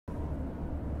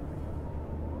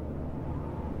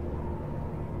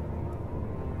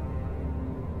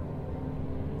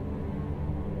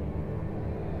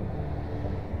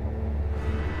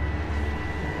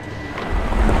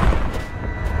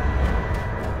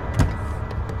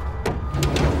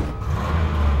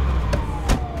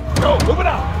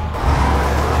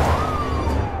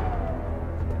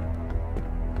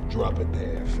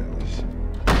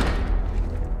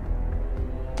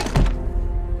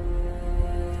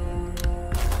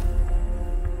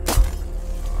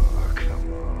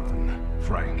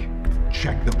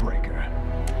check the breaker.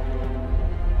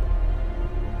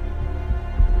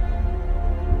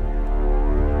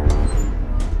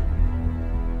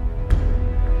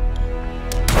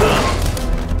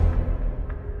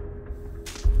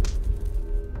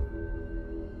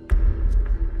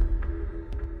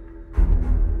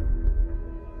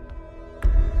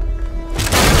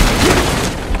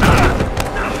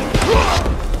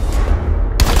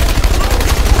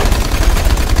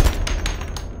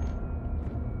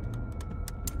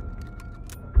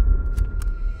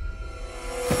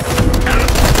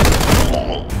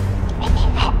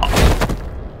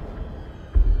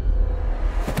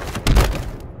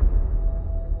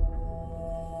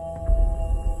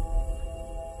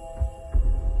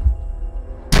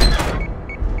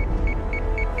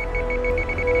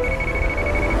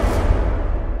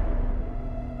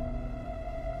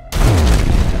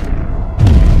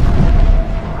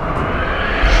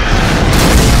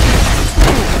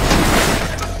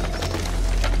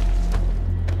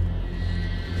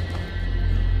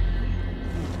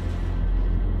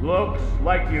 Looks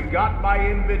like you got my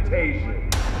invitation.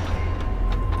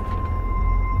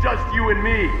 Just you and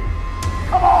me.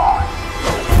 Come on!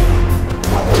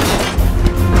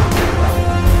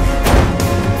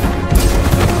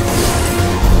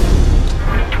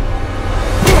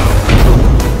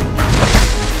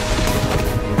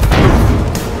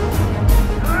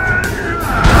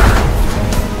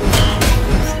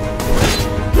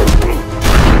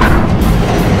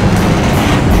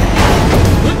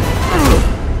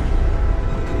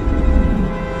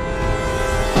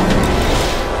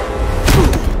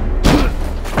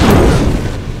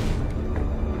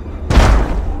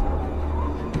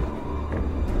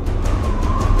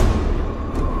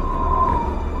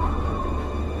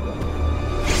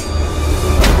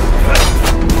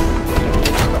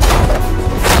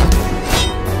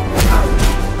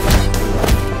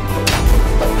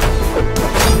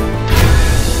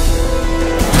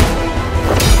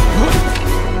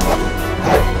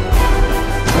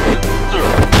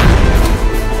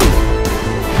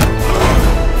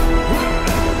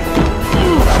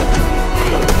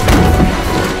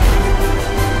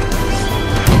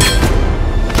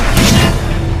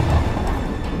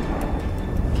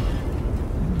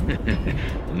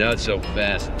 Not so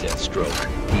fast,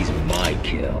 Deathstroke. He's my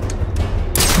kill.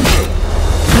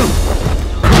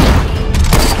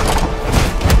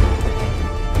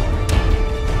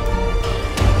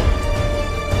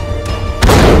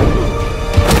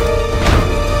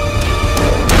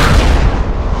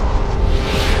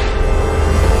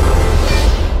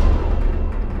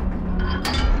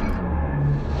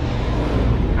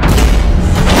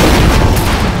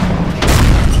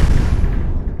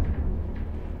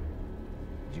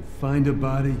 Find a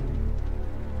body?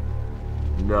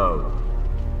 No.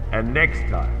 And next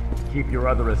time, keep your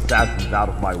other assassins out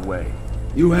of my way.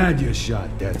 You had your shot,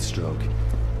 Deathstroke.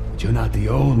 But you're not the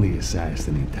only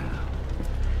assassin in town.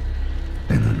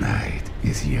 And the night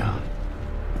is young.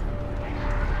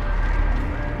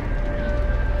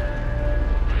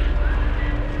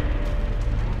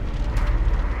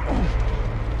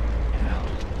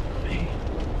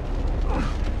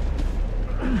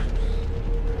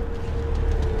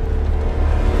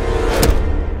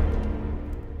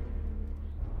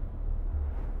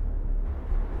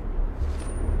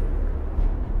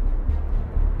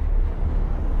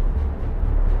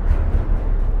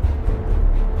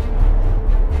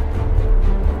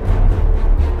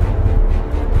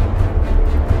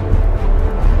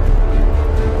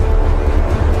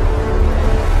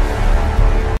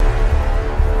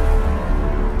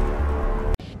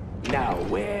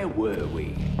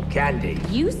 Candy.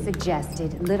 You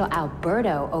suggested little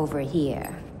Alberto over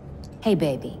here. Hey,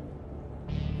 baby.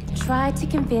 Tried to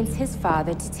convince his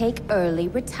father to take early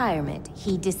retirement.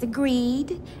 He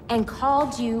disagreed and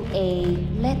called you a,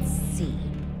 let's see,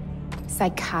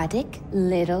 psychotic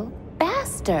little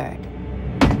bastard.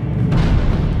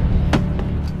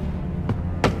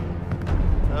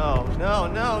 No, no,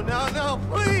 no, no, no,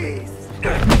 please!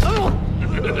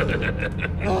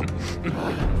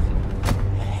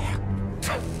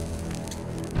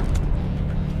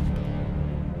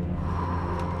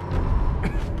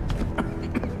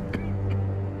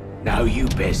 Now you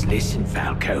best listen,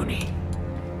 Falcone.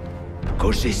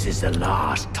 'Cause this is the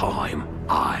last time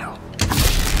I'll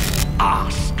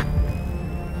ask.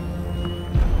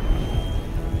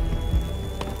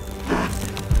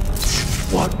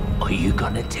 What are you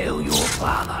gonna tell your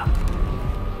father?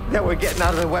 That we're getting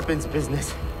out of the weapons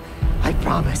business. I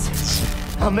promise.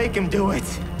 I'll make him do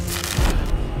it.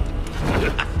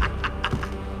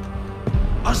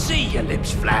 I see your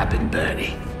lips flapping,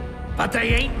 Bernie. But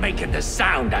they ain't making the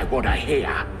sound I want to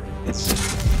hear.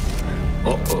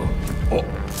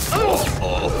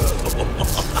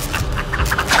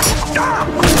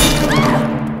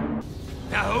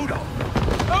 Now hold on.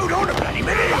 Hold on a bloody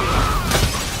minute.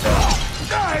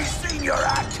 I seen your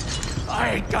act.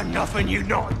 I ain't done nothing you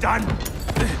not done.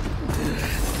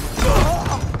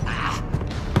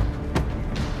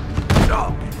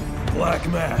 Black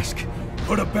Mask,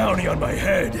 put a bounty on my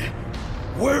head.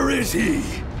 Where is he?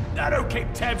 I don't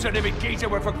keep tabs on every geezer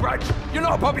with a grudge. You're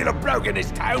not a popular bloke in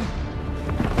this town.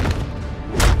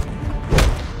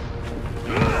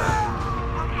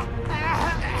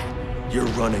 You're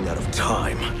running out of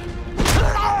time.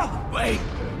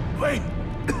 Wait.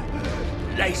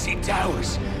 Lacey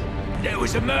Towers. There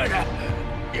was a murder.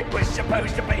 It was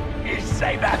supposed to be his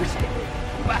same house.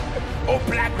 Or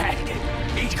Black Mask.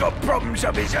 He's got problems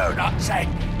of his own, I'd say.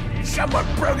 Someone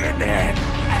broke in there.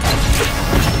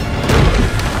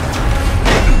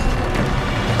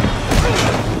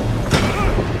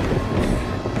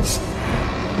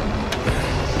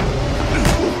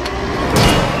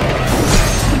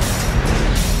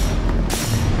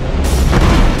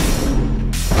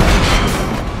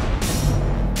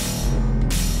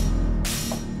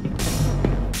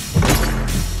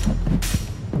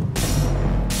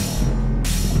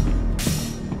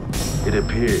 It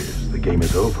appears the game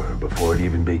is over before it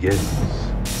even begins.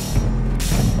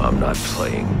 I'm not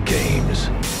playing games,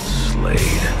 Slade.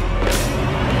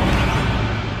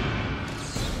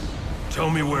 Tell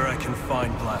me where I can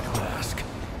find Black Mask.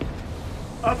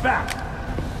 A fact.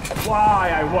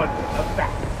 Why, I wonder, a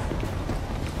fact.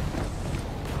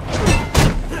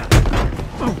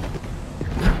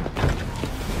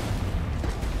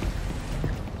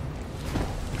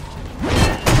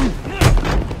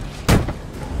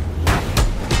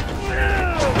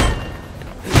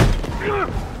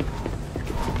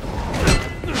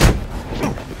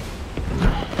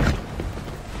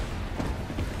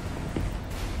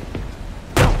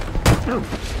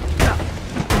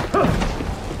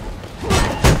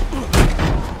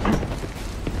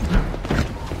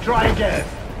 Try again.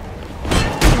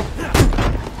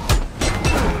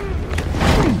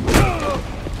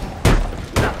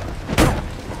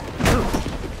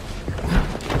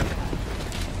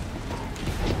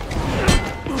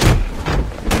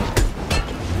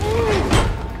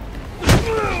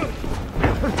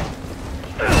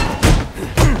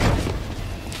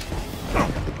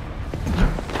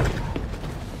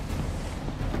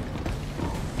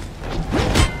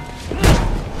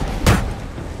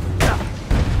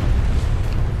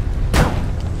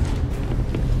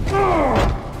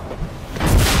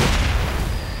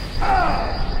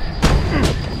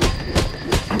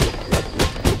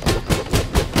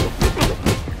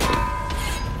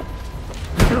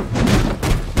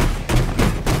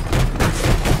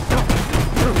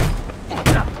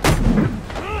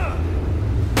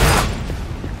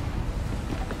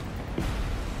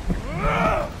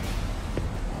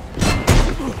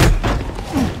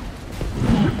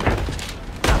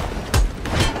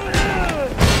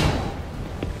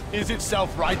 Is it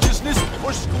self-righteousness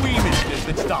or squeamishness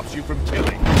that stops you from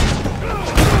killing?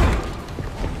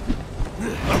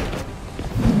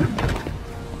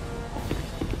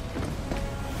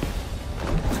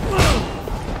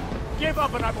 Give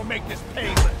up and I will make this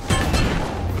painless.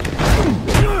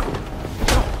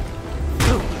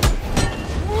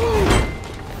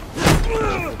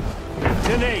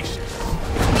 Tenacious.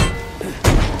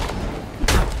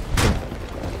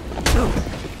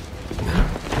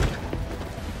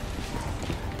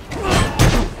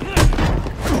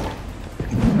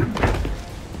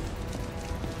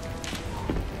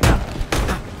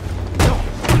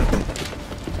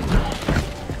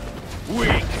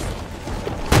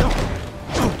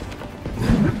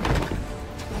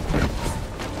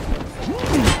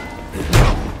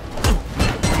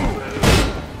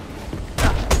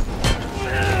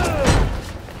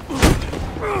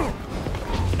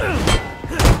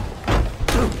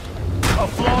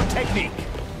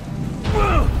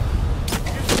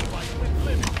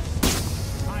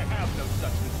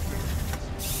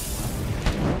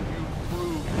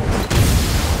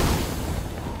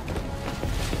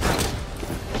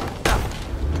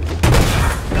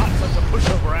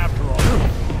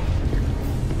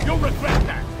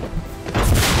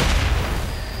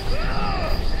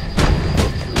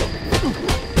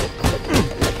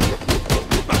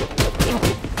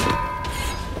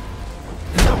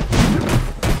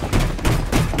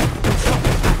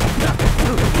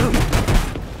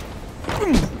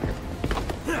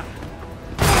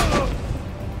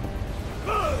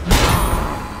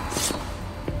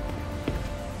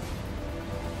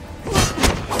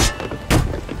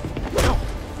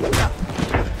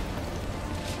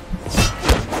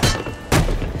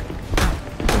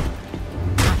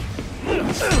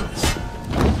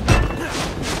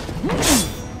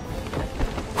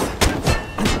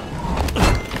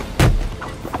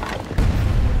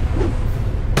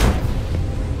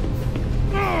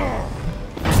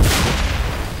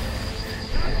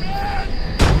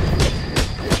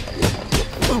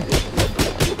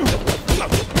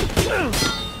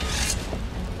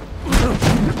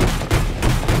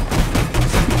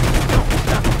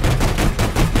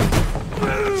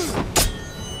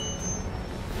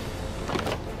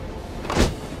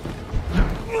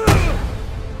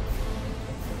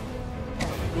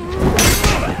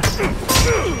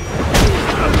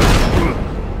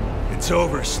 It's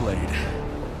over, Slade.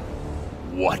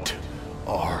 What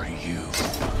are you?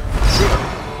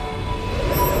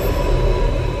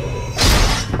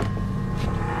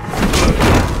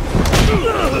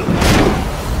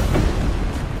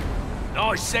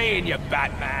 Nice seeing you,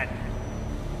 Batman.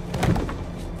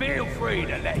 Feel free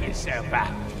to let yourself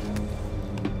out.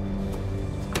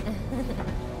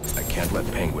 I can't let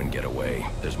Penguin get away.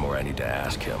 There's more I need to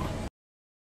ask him.